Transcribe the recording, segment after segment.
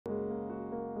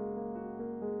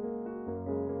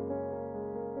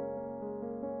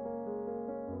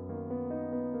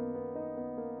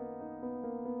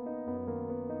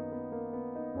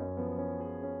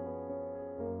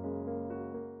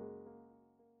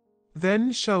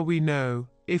Then shall we know,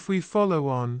 if we follow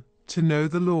on, to know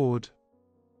the Lord.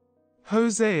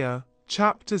 Hosea,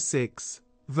 chapter 6,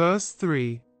 verse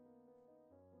 3.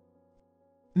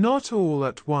 Not all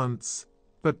at once,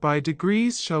 but by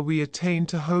degrees shall we attain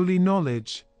to holy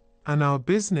knowledge, and our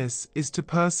business is to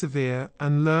persevere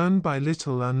and learn by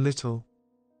little and little.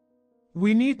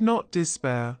 We need not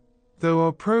despair, though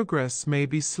our progress may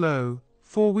be slow,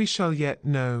 for we shall yet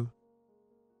know.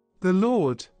 The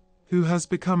Lord, who has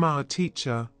become our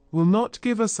teacher, will not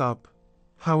give us up,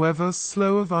 however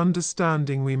slow of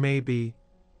understanding we may be,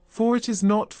 for it is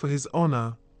not for his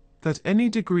honor that any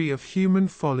degree of human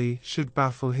folly should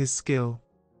baffle his skill.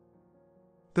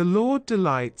 The Lord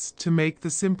delights to make the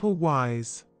simple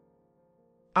wise.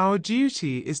 Our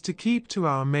duty is to keep to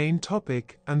our main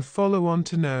topic and follow on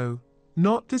to know,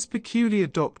 not this peculiar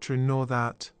doctrine nor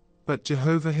that, but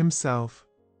Jehovah himself.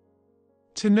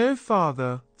 To know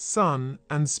Father, Son,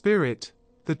 and Spirit,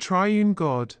 the triune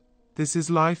God, this is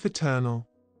life eternal.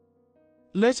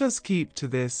 Let us keep to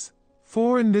this,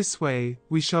 for in this way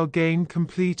we shall gain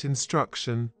complete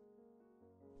instruction.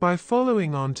 By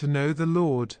following on to know the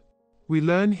Lord, we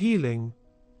learn healing,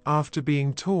 after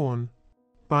being torn,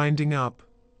 binding up,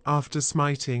 after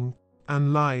smiting,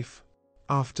 and life,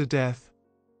 after death.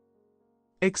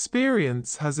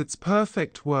 Experience has its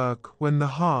perfect work when the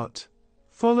heart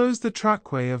follows the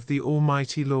trackway of the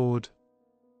Almighty Lord.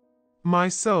 My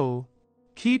soul,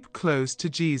 keep close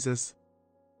to Jesus.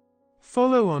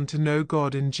 Follow on to know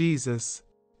God in Jesus,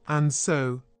 and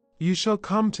so you shall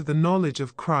come to the knowledge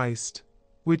of Christ,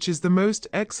 which is the most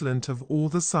excellent of all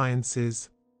the sciences.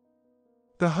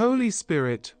 The Holy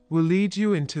Spirit will lead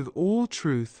you into all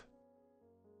truth.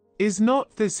 Is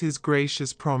not this his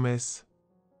gracious promise?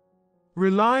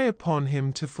 Rely upon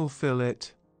him to fulfill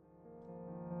it.